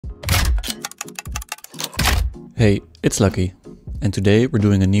Hey, it's Lukky, and today we're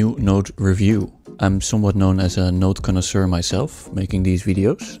doing a new Node review. I'm somewhat known as a Node connoisseur myself, making these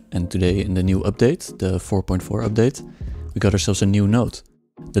videos, and today in the new update, the 4.4 update, we got ourselves a new node,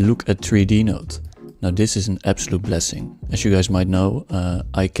 the Look at 3D node. Now this is an absolute blessing. As you guys might know,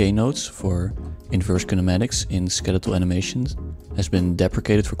 IK nodes for inverse kinematics in skeletal animations has been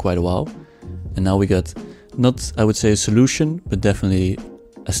deprecated for quite a while, and now we got not, I would say, a solution, but definitely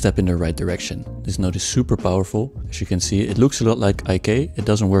a step in the right direction. This node is super powerful. As you can see, it looks a lot like IK. It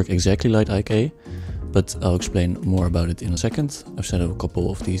doesn't work exactly like IK, but I'll explain more about it in a second. I've set up a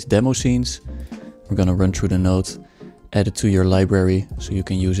couple of these demo scenes. We're gonna run through the node, add it to your library so you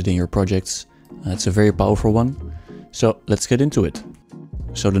can use it in your projects. It's a very powerful one. So let's get into it.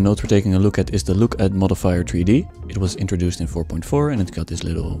 So the node we're taking a look at is the Look at modifier 3D. It was introduced in 4.4 and it's got this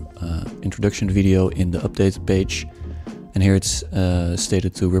little introduction video in the update page. And here it's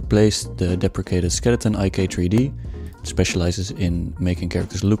stated to replace the deprecated skeleton IK 3D. It specializes in making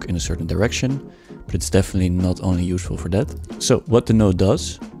characters look in a certain direction, but it's definitely not only useful for that. So what the node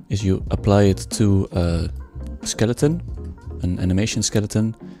does is you apply it to a skeleton, an animation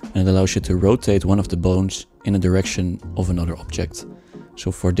skeleton, and it allows you to rotate one of the bones in a direction of another object.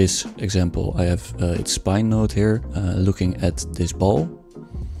 So for this example, I have its spine node here, looking at this ball.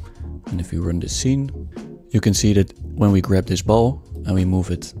 And if we run this scene, you can see that when we grab this ball and we move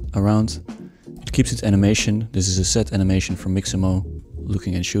it around, it keeps its animation. This is a set animation from Mixamo,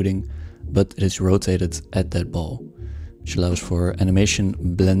 looking and shooting, but it is rotated at that ball, which allows for animation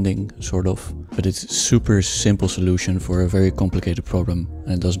blending, sort of. But it's a super simple solution for a very complicated problem,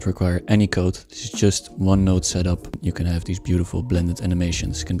 and it doesn't require any code. This is just one node setup. You can have these beautiful blended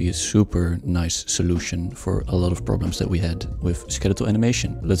animations. It can be a super nice solution for a lot of problems that we had with skeletal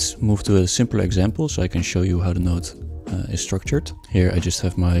animation. Let's move to a simpler example so I can show you how the node is structured. Here I just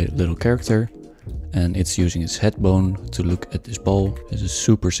have my little character, and it's using its head bone to look at this ball. It's a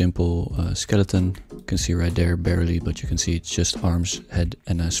super simple skeleton. You can see right there, barely, but you can see it's just arms, head,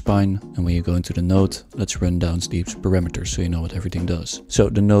 and a spine. And when you go into the node, let's run down these parameters so you know what everything does. So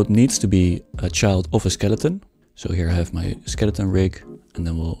the node needs to be a child of a skeleton. So here I have my skeleton rig, and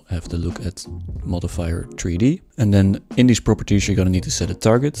then we'll have to look at modifier 3D. And then in these properties, you're gonna need to set a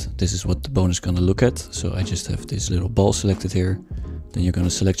target. This is what the bone is gonna look at. So I just have this little ball selected here. Then you're gonna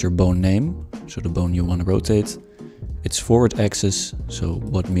select your bone name, so the bone you wanna rotate. Its forward axis, so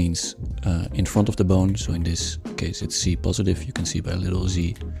what means in front of the bone. So in this case, it's Z positive. You can see by a little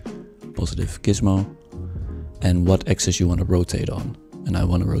Z positive gizmo. And what axis you wanna rotate on. And I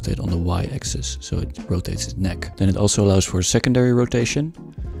want to rotate on the Y axis, so it rotates its neck. Then it also allows for secondary rotation.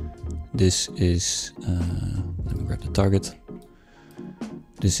 This is, let me grab the target.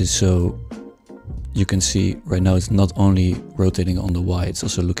 This is so you can see right now it's not only rotating on the Y, it's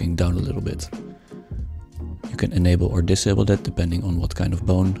also looking down a little bit. You can enable or disable that depending on what kind of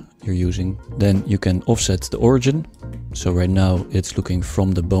bone you're using. Then you can offset the origin. So right now it's looking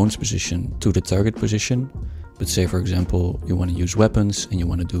from the bone's position to the target position. But say for example, you want to use weapons and you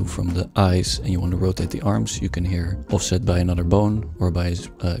want to do from the eyes and you want to rotate the arms, you can here offset by another bone or by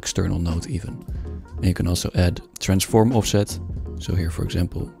an external node even. And you can also add transform offset. So here for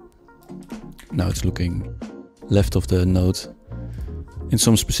example, now it's looking left of the node. In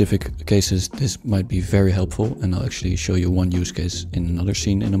some specific cases, this might be very helpful, and I'll actually show you one use case in another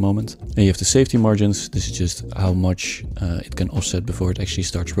scene in a moment. And you have the safety margins. This is just how much it can offset before it actually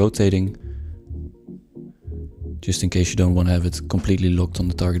starts rotating. Just in case you don't want to have it completely locked on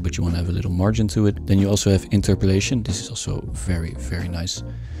the target, but you want to have a little margin to it. Then you also have interpolation. This is also very, very nice.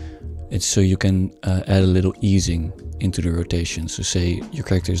 It's so you can add a little easing into the rotation. So say your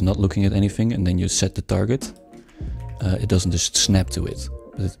character is not looking at anything and then you set the target. It doesn't just snap to it,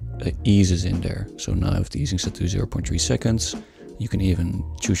 but it eases in there. So now I have the easing set to 0.3 seconds. You can even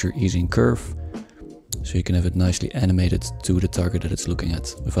choose your easing curve. So you can have it nicely animated to the target that it's looking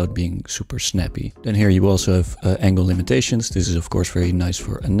at without being super snappy. Then here you also have angle limitations. This is of course very nice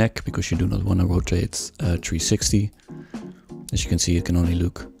for a neck because you do not want to rotate 360. As you can see, it can only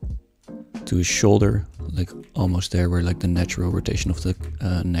look to his shoulder, like almost there where like the natural rotation of the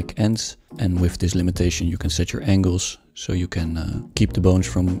neck ends. And with this limitation you can set your angles so you can keep the bones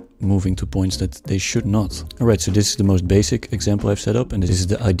from moving to points that they should not. Alright, so this is the most basic example I've set up, and this is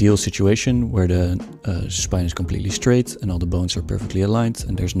the ideal situation where the spine is completely straight and all the bones are perfectly aligned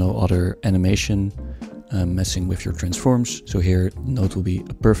and there's no other animation messing with your transforms. So here Node will be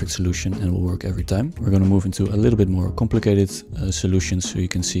a perfect solution and will work every time. We're going to move into a little bit more complicated solutions so you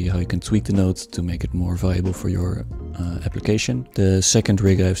can see how you can tweak the Node to make it more viable for your application. The second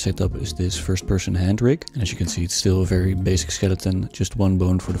rig I've set up is this first person hand rig. And as you can see, it's still a very basic skeleton, just one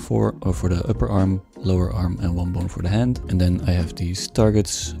bone for the upper arm, lower arm, and one bone for the hand. And then I have these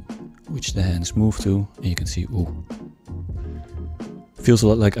targets which the hands move to, and you can see, ooh, feels a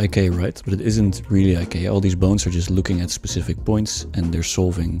lot like IK, right? But it isn't really IK. All these bones are just looking at specific points and they're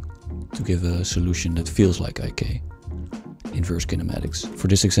solving to give a solution that feels like IK. Inverse kinematics. For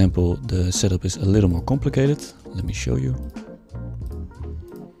this example, the setup is a little more complicated. Let me show you.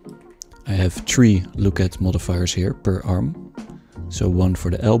 I have 3 look at modifiers here per arm. So one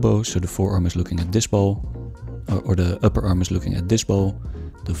for the elbow, so the forearm is looking at this ball, or the upper arm is looking at this ball,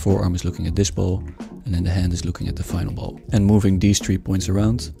 the forearm is looking at this ball, and then the hand is looking at the final ball. And moving these 3 points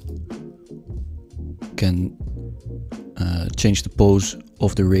around can change the pose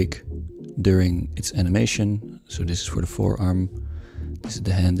of the rig during its animation. So this is for the forearm, this is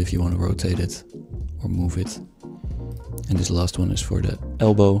the hand if you want to rotate it or move it. And this last one is for the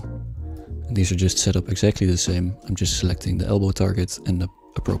elbow. And these are just set up exactly the same. I'm just selecting the elbow target and the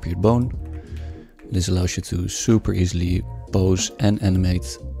appropriate bone. This allows you to super easily pose and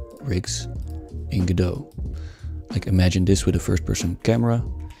animate rigs in Godot. Like imagine this with a first person camera.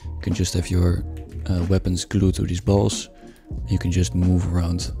 You can just have your weapons glued to these balls. You can just move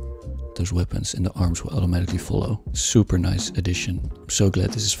around those weapons and the arms will automatically follow. Super nice addition. I'm so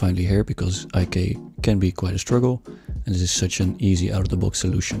glad this is finally here because IK can be quite a struggle and this is such an easy out of the box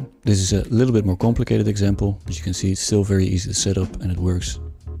solution. This is a little bit more complicated example, but you can see it's still very easy to set up and it works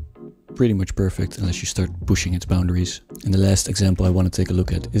pretty much perfect unless you start pushing its boundaries. And the last example I want to take a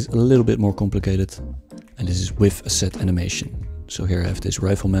look at is a little bit more complicated, and this is with a set animation. So here I have this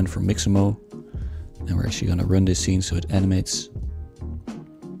rifleman from Mixamo, and we're actually going to run this scene so it animates.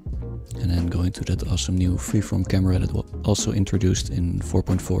 And then go into that awesome new freeform camera that was also introduced in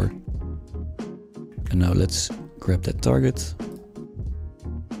 4.4. And now let's grab that target.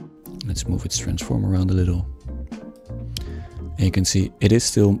 Let's move its transform around a little. And you can see it is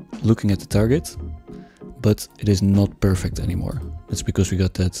still looking at the target, but it is not perfect anymore. That's because we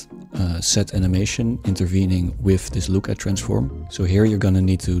got that set animation intervening with this look at transform. So here you're gonna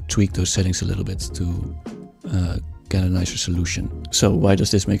need to tweak those settings a little bit to get a nicer solution. So why does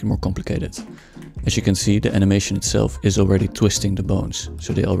this make it more complicated? As you can see, the animation itself is already twisting the bones,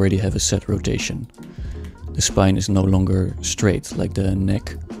 so they already have a set rotation. The spine is no longer straight like the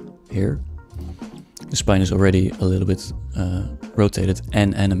neck here. The spine is already a little bit rotated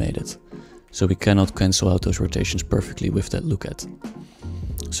and animated. So we cannot cancel out those rotations perfectly with that look at.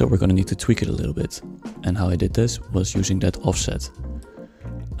 So we're going to need to tweak it a little bit. And how I did this was using that offset.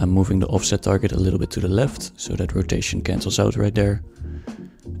 I'm moving the offset target a little bit to the left, so that rotation cancels out right there.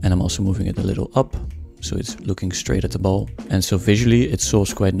 And I'm also moving it a little up, so it's looking straight at the ball. And so visually it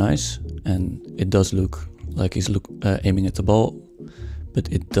solves quite nice, and it does look like he's aiming at the ball,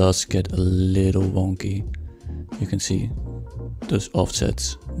 but it does get a little wonky. You can see those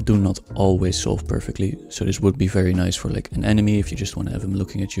offsets do not always solve perfectly, so this would be very nice for like an enemy if you just want to have him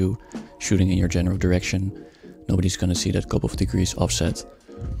looking at you, shooting in your general direction. Nobody's gonna see that couple of degrees offset.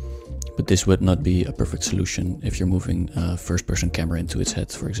 But this would not be a perfect solution if you're moving a first-person camera into its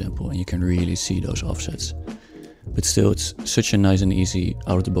head, for example, and you can really see those offsets. But still, it's such a nice and easy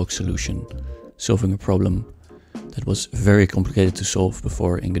out-of-the-box solution, solving a problem that was very complicated to solve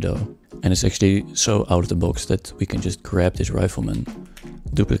before in Godot. And it's actually so out of the box that we can just grab this rifleman,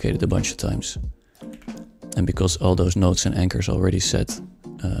 duplicate it a bunch of times. And because all those nodes and anchors are already set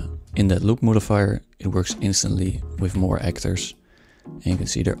in that look modifier, it works instantly with more actors. And you can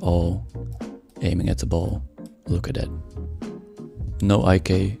see they're all aiming at the ball. Look at that. No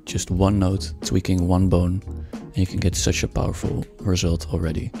IK, just one node, tweaking one bone, and you can get such a powerful result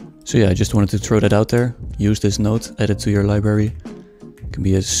already. So yeah, I just wanted to throw that out there. Use this node, add it to your library. It can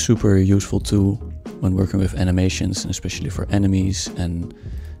be a super useful tool when working with animations, and especially for enemies, and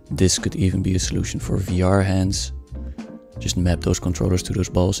this could even be a solution for VR hands. Just map those controllers to those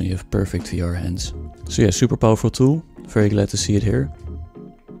balls and you have perfect VR hands. So yeah, super powerful tool. Very glad to see it here.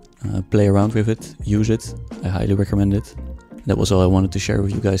 Play around with it, use it. I highly recommend it. That was all I wanted to share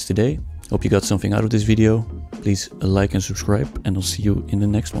with you guys today. Hope you got something out of this video. Please like and subscribe, and I'll see you in the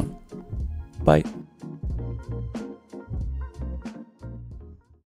next one. Bye.